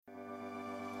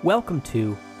Welcome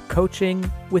to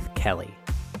Coaching with Kelly,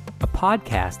 a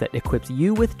podcast that equips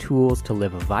you with tools to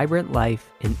live a vibrant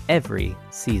life in every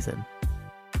season.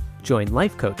 Join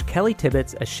life coach Kelly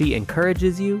Tibbetts as she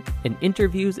encourages you and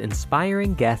interviews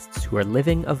inspiring guests who are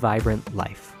living a vibrant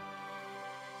life.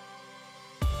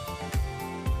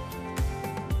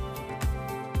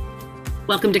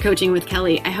 Welcome to Coaching with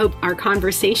Kelly. I hope our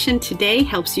conversation today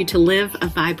helps you to live a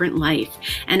vibrant life.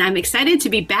 And I'm excited to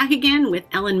be back again with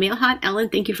Ellen Mailhot. Ellen,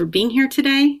 thank you for being here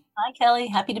today. Hi, Kelly.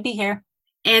 Happy to be here.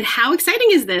 And how exciting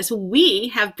is this? We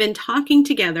have been talking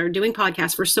together, doing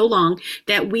podcasts for so long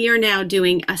that we are now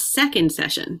doing a second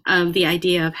session of the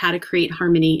idea of how to create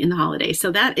harmony in the holidays.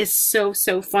 So that is so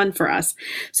fun for us.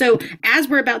 So as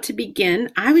we're about to begin,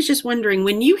 I was just wondering,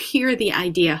 when you hear the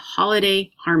idea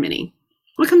holiday harmony,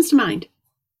 what comes to mind?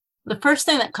 The first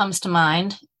thing that comes to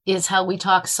mind is how we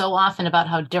talk so often about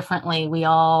how differently we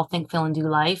all think, feel, and do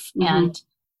life. Mm-hmm. And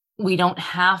we don't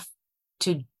have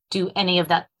to do any of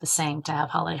that the same to have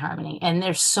holiday harmony. And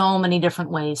there's so many different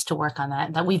ways to work on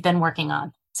that we've been working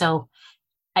on. So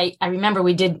I remember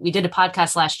we did a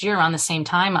podcast last year around the same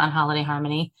time on holiday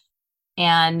harmony.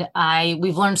 And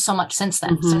we've learned so much since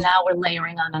then. Mm-hmm. So now we're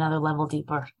layering on another level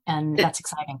deeper, and that's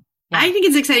exciting. Yeah. I think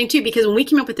it's exciting too, because when we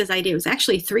came up with this idea, it was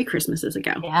actually 3 Christmases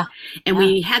ago. Yeah. And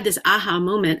we had this aha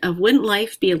moment of, wouldn't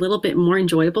life be a little bit more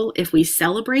enjoyable if we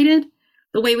celebrated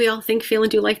the way we all think, feel,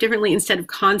 and do life differently, instead of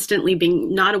constantly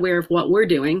being not aware of what we're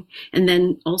doing and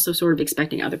then also sort of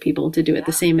expecting other people to do it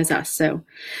the same as us. So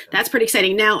that's pretty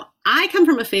exciting. Now, I come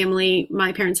from a family,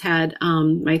 my parents had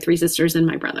my 3 sisters and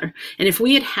my brother. And if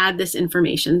we had had this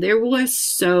information, there was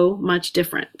so much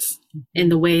difference in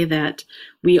the way that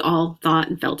we all thought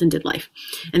and felt and did life.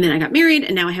 And then I got married,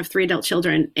 and now I have 3 adult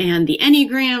children, and the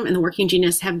Enneagram and the Working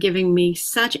Genius have given me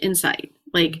such insight,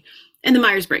 and the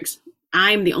Myers-Briggs.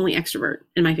 I'm the only extrovert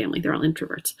in my family. They're all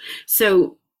introverts.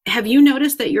 So have you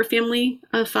noticed that your family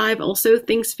of 5 also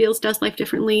thinks, feels, does life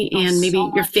differently, and maybe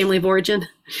your family of origin?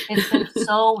 It's been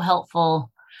so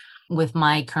helpful with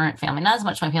my current family, not as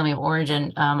much my family of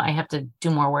origin. I have to do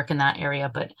more work in that area,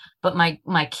 but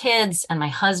my kids and my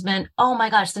husband, oh my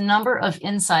gosh, the number of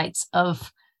insights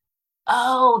of,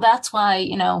 that's why,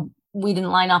 we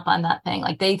didn't line up on that thing.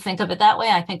 Like, they think of it that way,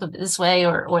 I think of it this way,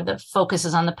 or the focus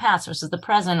is on the past versus the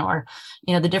present, or,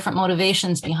 the different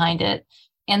motivations behind it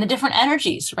and the different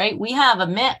energies, right? We have a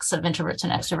mix of introverts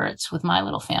and extroverts with my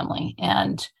little family.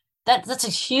 And that's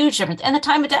a huge difference. And the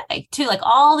time of day too, like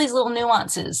all these little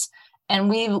nuances. And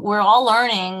we're all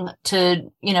learning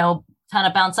to, kind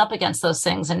of bounce up against those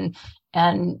things. And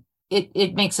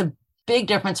it makes a big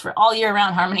difference for all year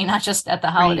round harmony, not just at the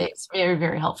holidays. Right. Very,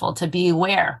 very helpful to be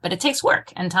aware, but it takes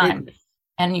work and time.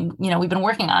 And, we've been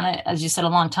working on it, as you said, a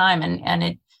long time,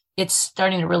 and it's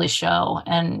starting to really show,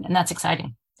 and that's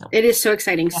exciting. So, it is so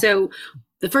exciting. Yeah. So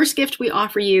the first gift we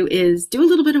offer you is do a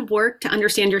little bit of work to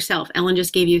understand yourself. Ellen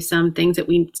just gave you some things that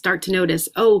we start to notice.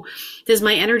 Oh, does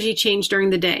my energy change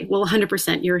during the day? Well,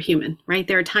 100%, you're a human, right?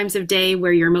 There are times of day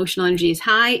where your emotional energy is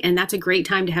high, and that's a great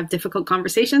time to have difficult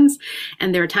conversations.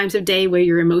 And there are times of day where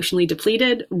you're emotionally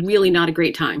depleted, really not a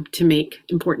great time to make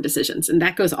important decisions. And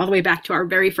that goes all the way back to our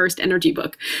very first energy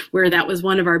book, where that was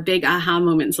one of our big aha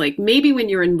moments. Like, maybe when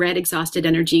you're in red, exhausted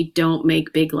energy, don't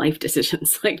make big life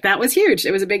decisions. Like, that was huge.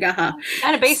 It was a big aha.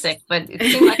 Kind of basic, but it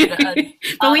seemed like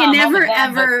but we never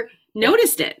ever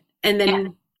noticed it, and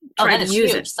then tried to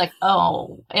use it. It's like,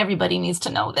 everybody needs to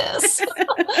know this.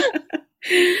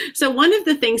 So one of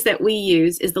the things that we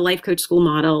use is the Life Coach School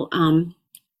model.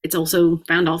 It's also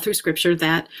found all through scripture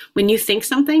that when you think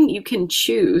something, you can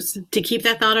choose to keep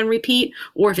that thought on repeat,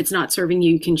 or if it's not serving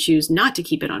you, you can choose not to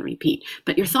keep it on repeat.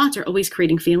 But your thoughts are always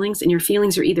creating feelings, and your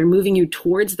feelings are either moving you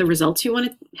towards the results you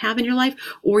want to have in your life,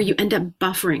 or you end up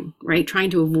buffering, right? Trying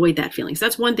to avoid that feeling. So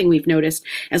that's one thing we've noticed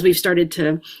as we've started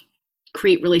to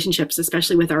create relationships,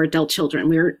 especially with our adult children.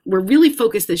 We're really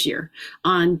focused this year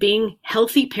on being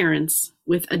healthy parents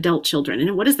with adult children.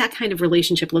 And what does that kind of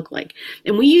relationship look like?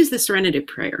 And we use the serenity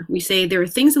prayer. We say there are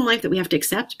things in life that we have to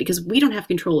accept because we don't have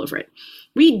control over it.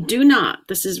 We do not,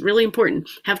 this is really important,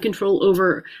 have control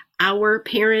over our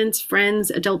parents, friends,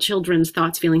 adult children's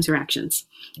thoughts, feelings, or actions.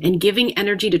 And giving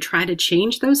energy to try to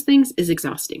change those things is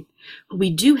exhausting.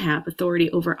 We do have authority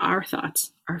over our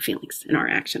thoughts, our feelings, and our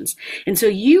actions. And so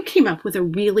you came up with a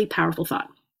really powerful thought.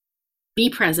 Be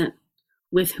present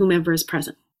with whomever is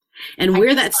present. And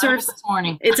where that serves, this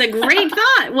morning. It's a great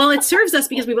thought. Well, it serves us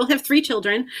because we both have 3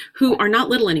 children who are not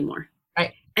little anymore.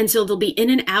 Right. And so they'll be in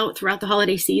and out throughout the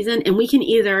holiday season. And we can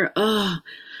either, I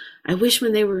wish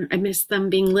I missed them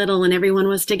being little and everyone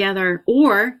was together,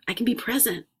 or I can be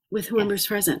present with whoever's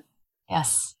present.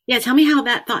 Yes. Yeah. Tell me how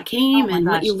that thought came and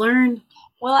what you learned.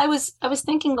 Well, I was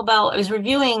thinking about, I was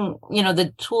reviewing,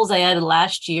 the tools I added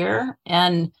last year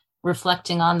and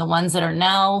reflecting on the ones that are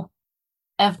now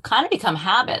have kind of become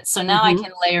habits. So now I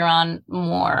can layer on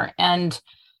more. And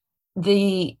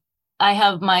I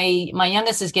have my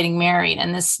youngest is getting married,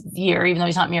 and this year, even though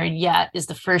he's not married yet, is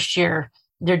the first year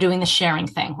they're doing the sharing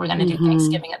thing. We're going to do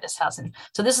Thanksgiving at this house. And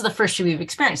so this is the first year we've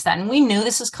experienced that. And we knew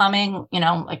this was coming,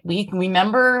 like we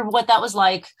remember what that was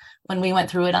like when we went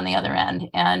through it on the other end.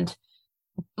 And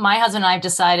my husband and I have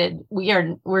decided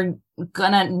we're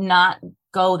going to not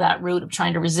go that route of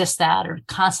trying to resist that or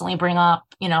constantly bring up,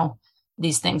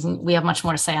 these things. And we have much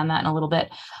more to say on that in a little bit,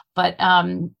 but,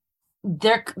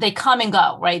 they come and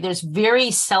go, right? There's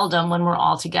very seldom when we're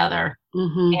all together.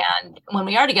 And when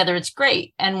we are together, it's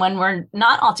great. And when we're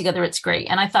not all together, it's great.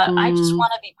 And I thought, I just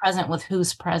want to be present with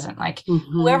who's present. Like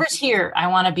whoever's here, I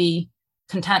want to be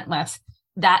content with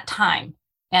that time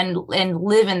and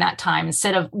live in that time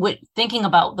instead of thinking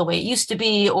about the way it used to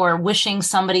be or wishing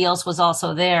somebody else was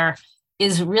also there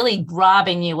is really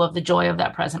robbing you of the joy of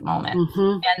that present moment.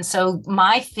 And so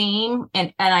my theme,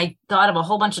 and I thought of a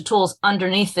whole bunch of tools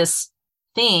underneath this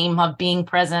theme of being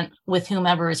present with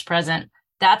whomever is present.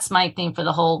 That's my theme for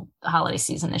the whole holiday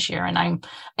season this year. And I'm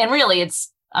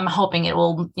hoping it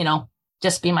will,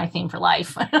 just be my theme for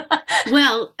life.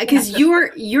 Well, because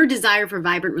your desire for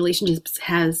vibrant relationships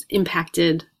has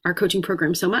impacted our coaching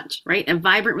program so much, right? A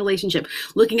vibrant relationship,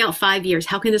 looking out 5 years,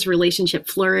 how can this relationship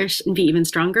flourish and be even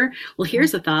stronger? Well,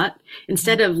 here's a thought.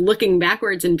 Instead of looking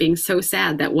backwards and being so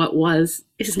sad that what was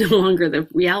is no longer the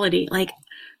reality, like,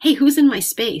 hey, who's in my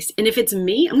space? And if it's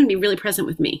me, I'm going to be really present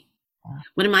with me.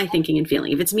 What am I thinking and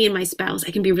feeling? If it's me and my spouse,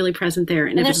 I can be really present there.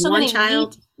 And if it's one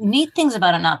child, neat things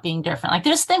about it not being different. Like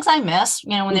there's things I miss,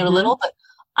 when they were little, but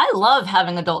I love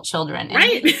having adult children, and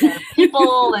right?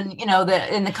 People, and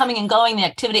the coming and going, the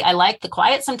activity. I like the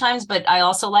quiet sometimes, but I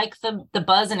also like the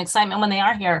buzz and excitement when they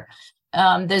are here.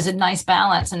 There's a nice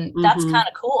balance, and that's kind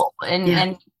of cool.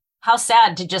 And how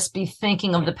sad to just be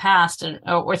thinking of the past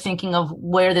or thinking of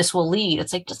where this will lead.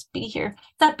 It's like, just be here.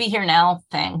 That be here now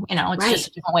thing, it's just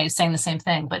a different way of saying the same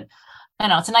thing. But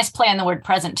it's a nice play on the word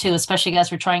present too, especially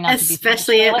as we're trying not to be.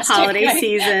 Especially at holiday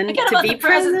season to be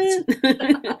present.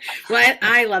 Well,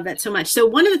 I love that so much. So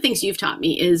one of the things you've taught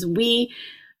me is we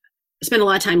spend a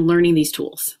lot of time learning these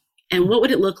tools. And what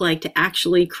would it look like to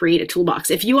actually create a toolbox?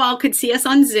 If you all could see us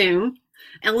on Zoom,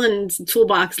 Ellen's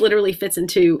toolbox literally fits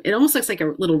into, it almost looks like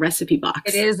a little recipe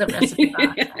box. It is a recipe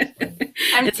box.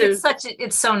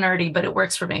 It's so nerdy, but it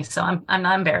works for me. So I'm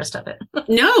not embarrassed of it.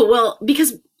 No, well,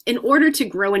 because in order to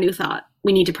grow a new thought,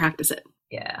 we need to practice it.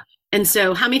 Yeah. And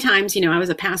so how many times, I was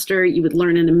a pastor, you would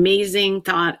learn an amazing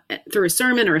thought through a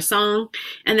sermon or a song,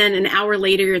 and then an hour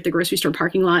later you're at the grocery store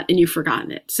parking lot and you've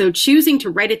forgotten it. So choosing to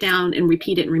write it down and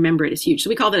repeat it and remember it is huge. So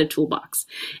we call that a toolbox.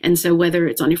 And so whether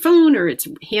it's on your phone or it's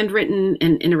handwritten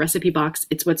and in a recipe box,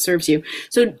 it's what serves you.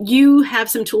 So you have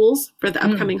some tools for the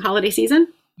upcoming holiday season?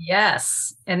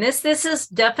 Yes. And this is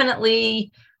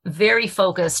definitely very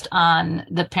focused on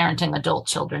the parenting adult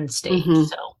children stage.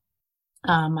 So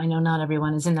I know not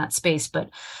everyone is in that space, but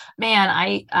man,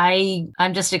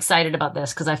 I'm just excited about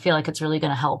this because I feel like it's really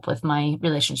going to help with my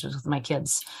relationships with my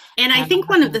kids. And I think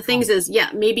one of the things is,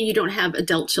 maybe you don't have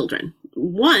adult children.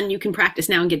 One, you can practice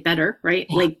now and get better, right?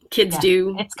 Yeah. Like kids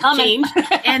do it's coming. Change.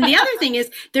 And the other thing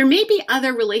is there may be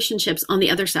other relationships on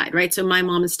the other side, right? So my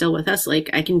mom is still with us. Like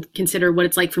I can consider what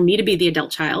it's like for me to be the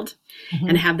adult child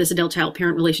and have this adult child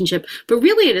parent relationship. But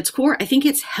really at its core, I think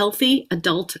it's healthy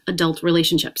adult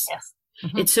relationships. Yes.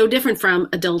 It's so different from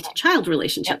adult-child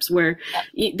relationships where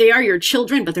they are your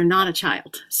children, but they're not a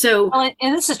child. So,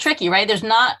 and this is tricky, right? There's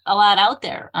not a lot out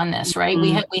there on this, right?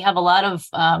 We have a lot of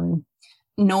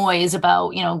noise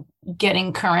about,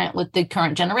 getting current with the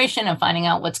current generation and finding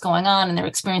out what's going on, and they're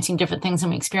experiencing different things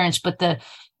than we experience. But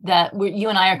you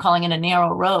and I are calling it a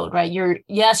narrow road, right? You're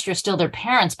still their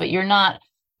parents, but you're not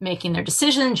making their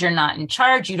decisions. You're not in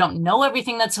charge. You don't know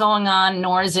everything that's going on,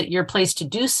 nor is it your place to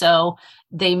do so.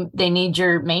 They may need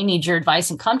your advice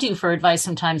and come to you for advice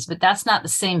sometimes, but that's not the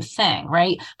same thing,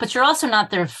 right? But you're also not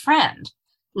their friend.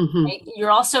 Right?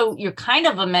 You're kind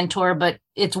of a mentor, but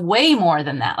it's way more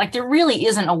than that. Like there really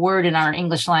isn't a word in our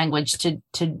English language to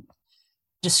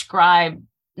describe,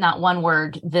 not one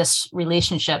word, this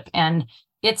relationship. And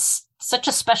it's such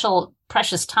a special,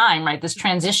 precious time, right? This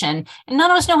transition, and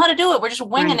none of us know how to do it. We're just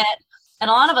winging it. And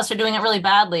a lot of us are doing it really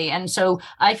badly. And so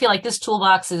I feel like this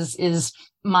toolbox is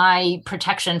my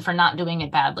protection for not doing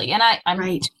it badly. And I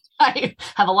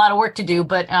have a lot of work to do,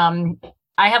 but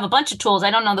I have a bunch of tools. I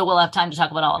don't know that we'll have time to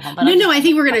talk about all of them. But no, I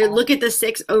think we're going to look at the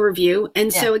 6 overview.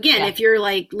 And so again, yeah. if you're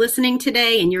like listening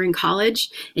today and you're in college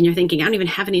and you're thinking, I don't even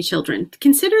have any children,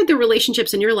 consider the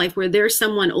relationships in your life where there's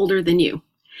someone older than you.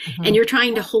 Mm-hmm. And you're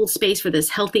trying to hold space for this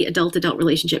healthy adult-adult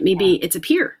relationship. Maybe it's a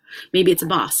peer. Maybe it's a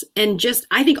boss. And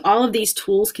I think all of these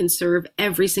tools can serve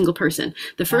every single person.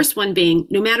 The first one being,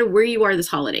 no matter where you are this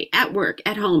holiday, at work,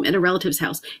 at home, at a relative's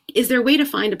house, is there a way to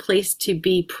find a place to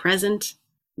be present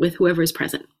with whoever is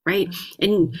present, right?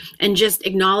 Mm-hmm. And just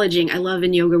acknowledging, I love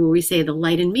in yoga where we say the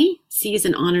light in me sees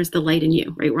and honors the light in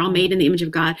you, right? We're all made in the image of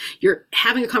God. You're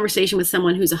having a conversation with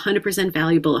someone who's 100%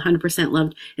 valuable, 100%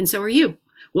 loved, and so are you.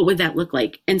 What would that look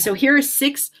like? And so here are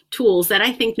 6 tools that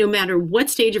I think no matter what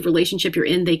stage of relationship you're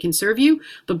in, they can serve you.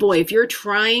 But boy, if you're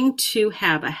trying to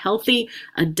have a healthy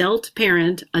adult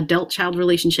parent, adult child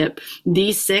relationship,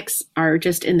 these 6 are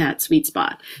just in that sweet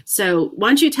spot. So why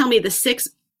don't you tell me the 6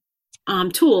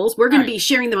 tools? We're going to be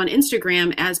sharing them on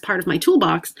Instagram as part of my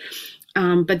toolbox.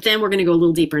 But then we're going to go a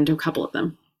little deeper into a couple of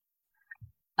them.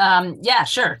 Yeah,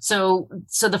 sure. So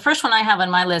the first one I have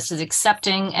on my list is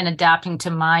accepting and adapting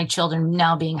to my children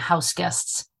now being house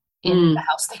guests in the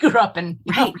house they grew up in.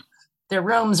 Right. Their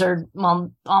rooms are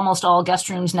almost all guest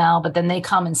rooms now, but then they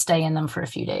come and stay in them for a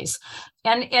few days.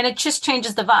 And it just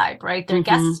changes the vibe, right? They're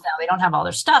guests now. They don't have all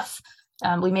their stuff.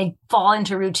 We may fall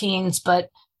into routines, but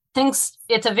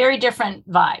it's a very different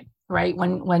vibe, right?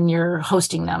 When you're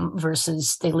hosting them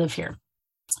versus they live here.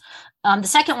 The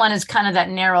second one is kind of that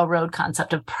narrow road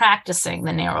concept of practicing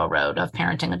the narrow road of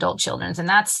parenting adult children. And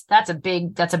that's a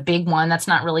big one. That's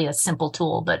not really a simple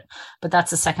tool, but that's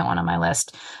the second one on my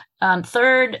list.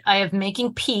 Third, I have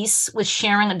making peace with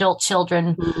sharing adult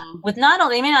children with not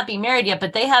only, they may not be married yet,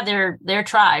 but they have their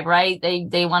tribe, right?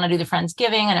 They want to do the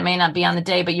Friendsgiving and it may not be on the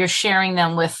day, but you're sharing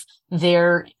them with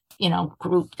their,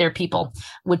 group, their people,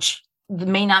 which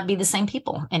may not be the same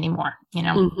people anymore,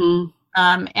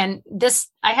 And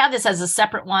I have this as a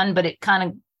separate one, but it kind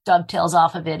of dovetails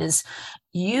off of it is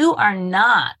you are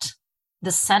not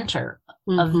the center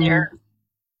of their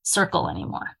circle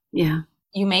anymore. Yeah.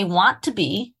 You may want to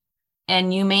be,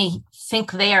 and you may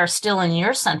think they are still in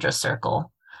your center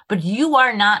circle, but you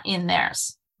are not in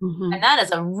theirs. Mm-hmm. And that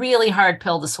is a really hard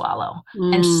pill to swallow.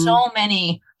 And so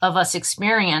many of us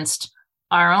experienced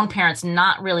our own parents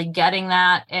not really getting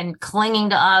that and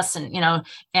clinging to us. And,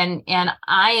 and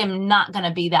I am not going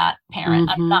to be that parent.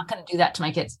 I'm not going to do that to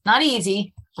my kids. Not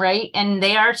easy. Right. And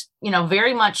they are,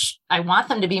 very much, I want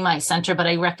them to be my center, but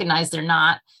I recognize they're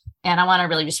not. And I want to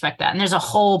really respect that. And there's a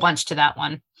whole bunch to that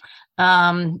one.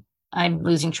 I'm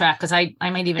losing track because I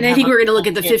might even. And I think we're going to look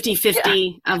at the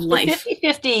 50-50 of life.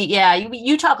 50-50. Yeah.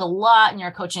 You talk a lot in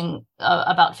your coaching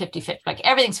about 50-50, like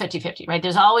everything's 50-50, right?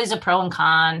 There's always a pro and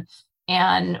con.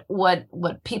 And what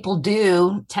people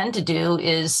tend to do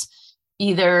is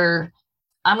either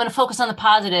I'm going to focus on the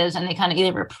positives and they kind of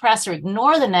either repress or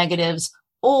ignore the negatives,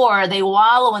 or they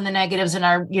wallow in the negatives and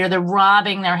they're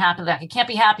robbing their happy. Like, I can't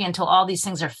be happy until all these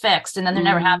things are fixed. And then they're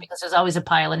never happy because there's always a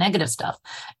pile of negative stuff.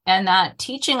 And that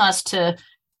teaching us to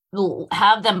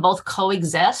have them both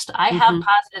coexist. I have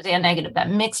positive and negative,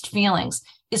 that mixed feelings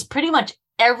is pretty much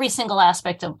every single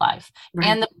aspect of life. Right.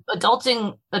 And the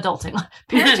parenting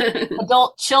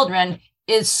adult children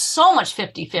is so much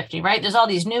 50-50, right? There's all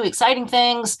these new exciting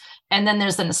things. And then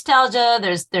there's the nostalgia.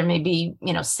 There may be,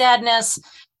 sadness.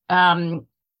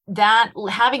 That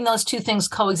having those two things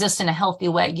coexist in a healthy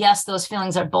way. Yes, those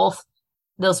feelings are both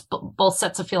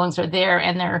sets of feelings are there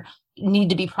and they need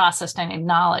to be processed and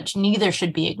acknowledged. Neither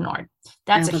should be ignored.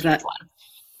 That's a huge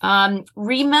one.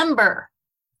 Remember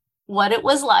what it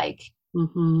was like.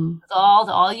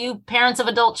 All you parents of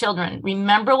adult children,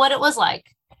 remember what it was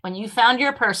like when you found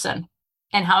your person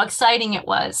and how exciting it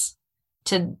was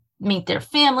to meet their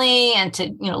family and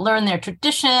to learn their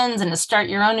traditions and to start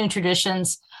your own new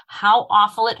traditions. How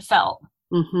awful it felt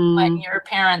when your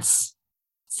parents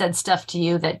said stuff to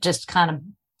you that just kind of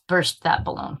burst that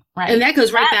balloon, right? And that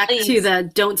goes right back to the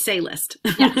don't say list.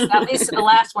 Yes, that leads to the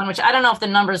last one, which I don't know if the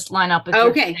numbers line up with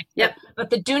Yep. But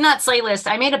the do not say list,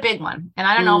 I made a big one. And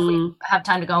I don't know if we have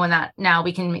time to go in that now.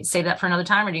 We can save that for another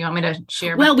time, or do you want me to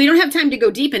share? Well, we don't have time to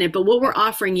go deep in it, but what we're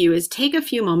offering you is take a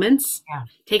few moments,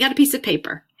 take out a piece of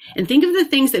paper, and think of the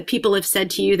things that people have said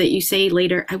to you that you say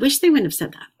later, I wish they wouldn't have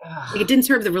said that. Like, it didn't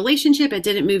serve the relationship. It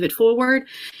didn't move it forward.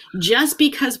 Just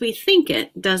because we think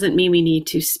it doesn't mean we need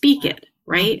to speak it,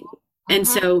 right? And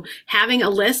so having a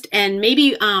list, and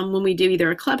maybe when we do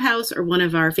either a Clubhouse or one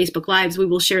of our Facebook Lives, we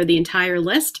will share the entire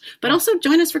list, but also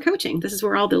join us for coaching. This is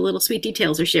where all the little sweet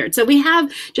details are shared. So we have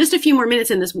just a few more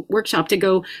minutes in this workshop to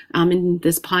go, in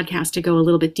this podcast to go a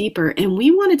little bit deeper. And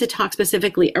we wanted to talk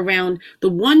specifically around the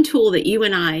one tool that you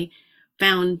and I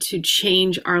found to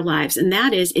change our lives. And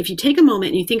that is, if you take a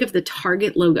moment and you think of the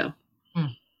Target logo,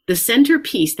 the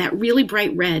centerpiece, that really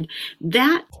bright red,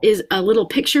 that is a little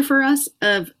picture for us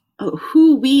of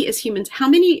who we as humans, how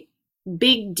many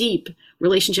big, deep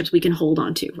relationships we can hold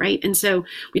on to, right? And so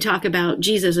we talk about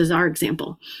Jesus as our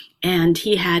example, and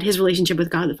he had his relationship with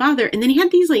God the Father, and then he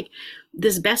had these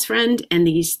this best friend and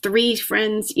these 3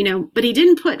 friends, but he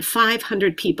didn't put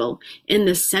 500 people in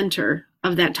the center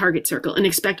of that target circle and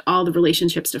expect all the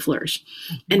relationships to flourish.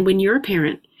 And when you're a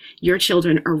parent, your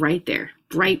children are right there,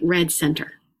 bright red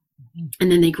center.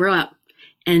 And then they grow up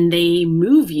and they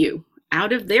move you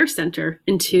out of their center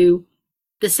into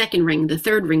the second ring, the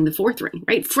third ring, the fourth ring,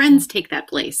 right? Friends take that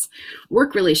place,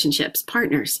 work relationships,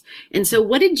 partners. And so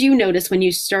what did you notice when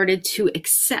you started to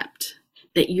accept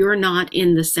that you're not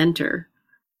in the center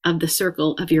of the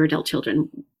circle of your adult children?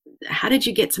 How did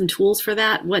you get some tools for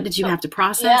that? What did you have to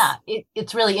process? Yeah,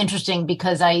 it's really interesting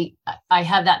because I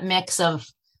have that mix of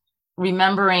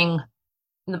remembering.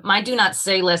 My do not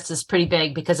say list is pretty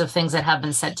big because of things that have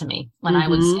been said to me when I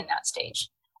was in that stage.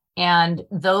 And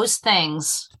those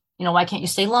things, why can't you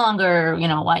stay longer?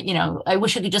 Why, I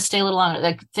wish I could just stay a little longer.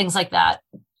 Like things like that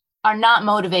are not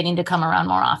motivating to come around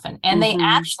more often. And they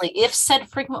actually, if said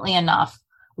frequently enough,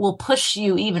 will push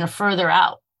you even further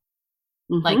out.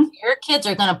 Like your kids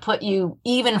are going to put you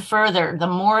even further. The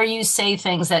more you say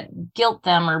things that guilt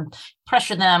them or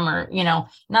pressure them, or,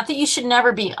 not that you should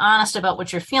never be honest about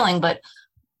what you're feeling, but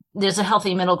there's a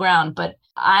healthy middle ground. But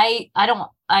I don't know.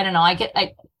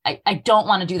 I don't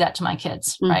want to do that to my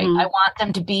kids, right? I want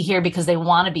them to be here because they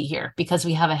want to be here, because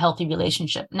we have a healthy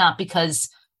relationship, not because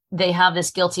they have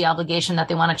this guilty obligation that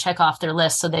they want to check off their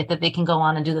list so that they can go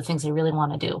on and do the things they really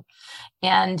want to do.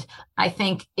 And I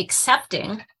think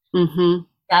accepting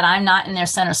that I'm not in their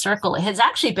center circle has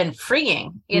actually been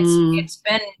freeing. It's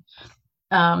been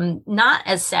not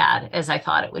as sad as I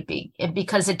thought it would be,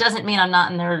 because it doesn't mean I'm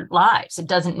not in their lives. It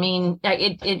doesn't mean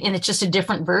and it's just a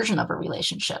different version of a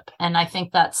relationship. And I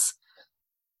think that's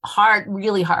hard,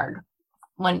 really hard,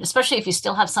 especially if you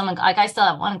still have someone, like I still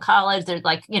have one in college. There's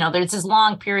there's this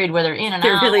long period where they're in and out.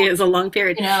 There really is a long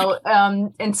period,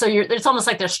 and so it's almost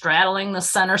like they're straddling the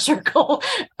center circle.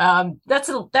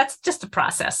 That's just a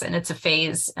process, and it's a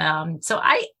phase. So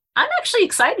I'm actually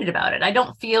excited about it. I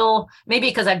don't feel, maybe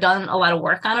because I've done a lot of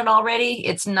work on it already,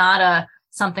 it's not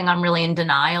something I'm really in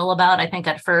denial about. I think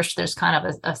at first there's kind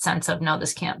of a sense of, no,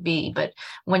 this can't be. But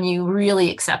when you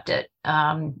really accept it,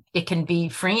 it can be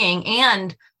freeing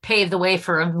and pave the way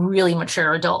for a really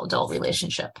mature adult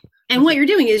relationship. And what you're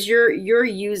doing is you're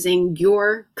using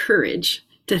your courage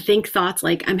to think thoughts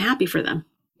like, I'm happy for them.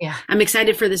 Yeah. I'm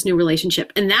excited for this new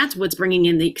relationship. And that's what's bringing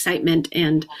in the excitement.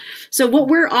 And so what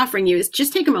we're offering you is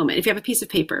just take a moment. If you have a piece of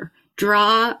paper,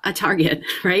 draw a target,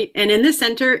 right? And in the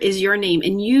center is your name.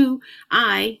 And you,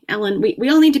 Ellen, we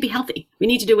all need to be healthy. We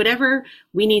need to do whatever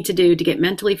we need to do to get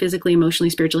mentally, physically,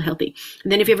 emotionally, spiritually healthy.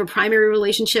 And then if you have a primary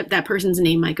relationship, that person's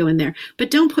name might go in there.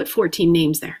 But don't put 14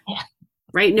 names there. Yeah.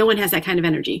 Right? No one has that kind of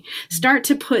energy. Start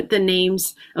to put the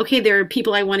names. Okay, there are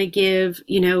people I want to give,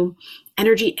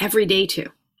 energy every day to.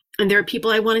 And there are people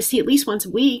I want to see at least once a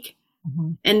week.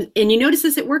 And you notice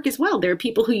this at work as well. There are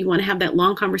people who you want to have that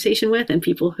long conversation with, and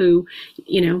people who,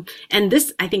 and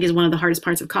this I think is one of the hardest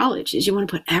parts of college, is you want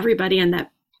to put everybody in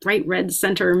that bright red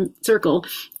center circle,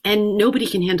 and nobody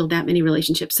can handle that many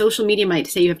relationships. Social media might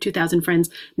say you have 2,000 friends.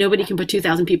 Nobody can put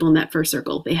 2,000 people in that first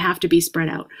circle. They have to be spread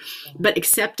out. But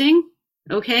accepting,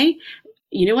 okay,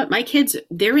 you know what? My kids,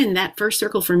 they're in that first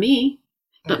circle for me.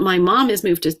 But my mom has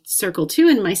moved to circle 2,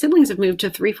 and my siblings have moved to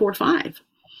 3, 4, 5.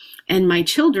 And my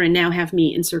children now have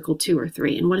me in circle 2 or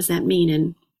 3. And what does that mean?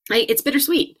 And it's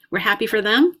bittersweet. We're happy for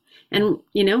them. And,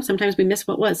 sometimes we miss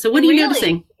what was. So what are you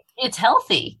noticing? It's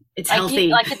healthy. It's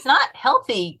healthy. It's not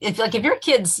healthy. If your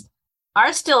kids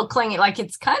are still clinging,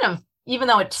 it's kind of, even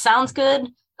though it sounds good,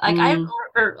 I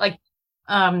remember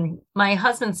my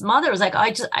husband's mother was like,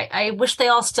 I wish they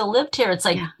all still lived here. It's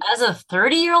like, as a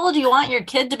 30-year-old, you want your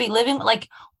kid to be living,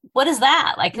 what is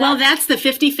that? Well, that's the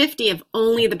 50-50 of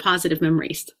only the positive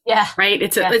memories. Yeah. Right.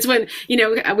 It's when,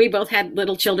 we both had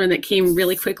little children that came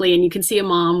really quickly, and you can see a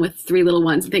mom with 3 little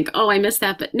ones and think, oh, I missed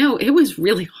that. But no, it was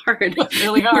really hard. It was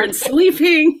really hard. We weren't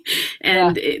sleeping,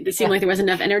 and it seemed like there wasn't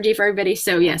enough energy for everybody.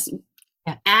 So yes,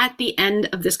 at the end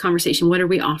of this conversation, what are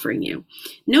we offering you?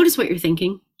 Notice what you're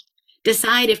thinking.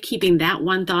 Decide if keeping that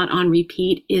one thought on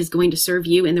repeat is going to serve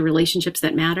you in the relationships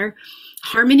that matter.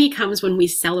 Harmony comes when we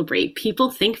celebrate. People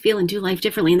think, feel, and do life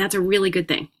differently, and that's a really good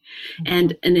thing.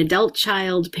 And an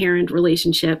adult-child-parent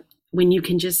relationship when you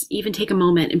can just even take a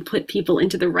moment and put people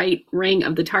into the right ring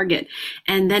of the target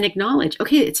and then acknowledge,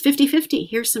 okay, it's 50-50.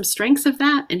 Here's some strengths of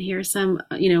that. And here's some,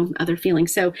 other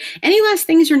feelings. So any last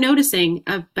things you're noticing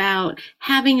about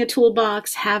having a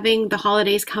toolbox, having the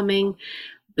holidays coming,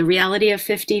 the reality of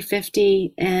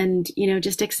 50-50, and,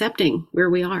 just accepting where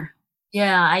we are?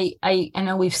 Yeah, I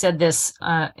know we've said this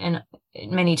in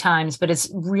many times, but it's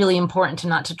really important to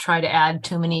not to try to add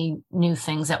too many new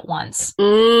things at once.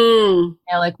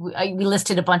 Like we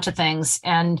listed a bunch of things,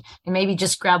 and maybe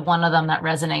just grab one of them that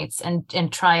resonates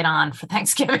and try it on for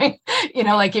Thanksgiving.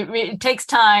 It takes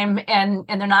time, and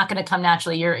they're not going to come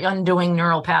naturally. You're undoing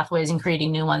neural pathways and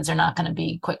creating new ones. They're not going to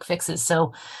be quick fixes.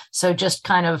 So just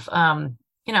kind of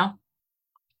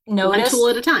notice one tool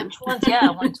at a time.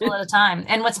 One tool at a time.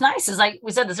 And what's nice is, like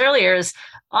we said this earlier, is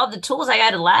all the tools I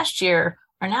added last year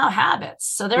are now habits.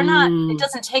 So they're not, it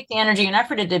doesn't take the energy and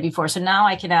effort it did before. So now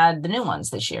I can add the new ones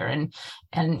this year. And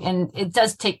it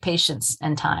does take patience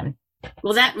and time.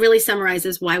 Well, that really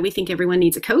summarizes why we think everyone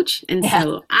needs a coach. And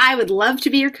so I would love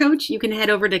to be your coach. You can head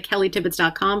over to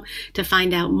kellytibbets.com to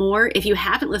find out more. If you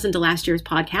haven't listened to last year's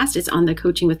podcast, it's on the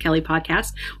Coaching with Kelly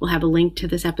podcast. We'll have a link to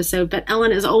this episode. But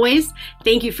Ellen, as always,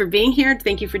 thank you for being here.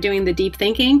 Thank you for doing the deep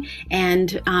thinking.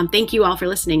 And thank you all for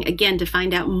listening. Again, to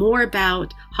find out more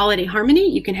about Holiday Harmony,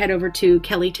 you can head over to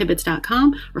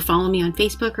kellytibbets.com or follow me on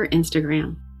Facebook or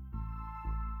Instagram.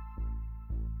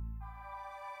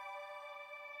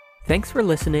 Thanks for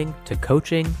listening to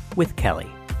Coaching with Kelly.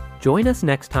 Join us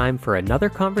next time for another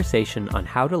conversation on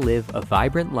how to live a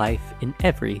vibrant life in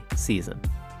every season.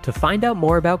 To find out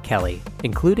more about Kelly,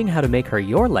 including how to make her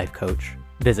your life coach,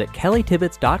 visit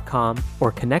kellytibbets.com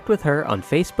or connect with her on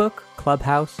Facebook,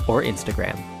 Clubhouse, or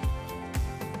Instagram.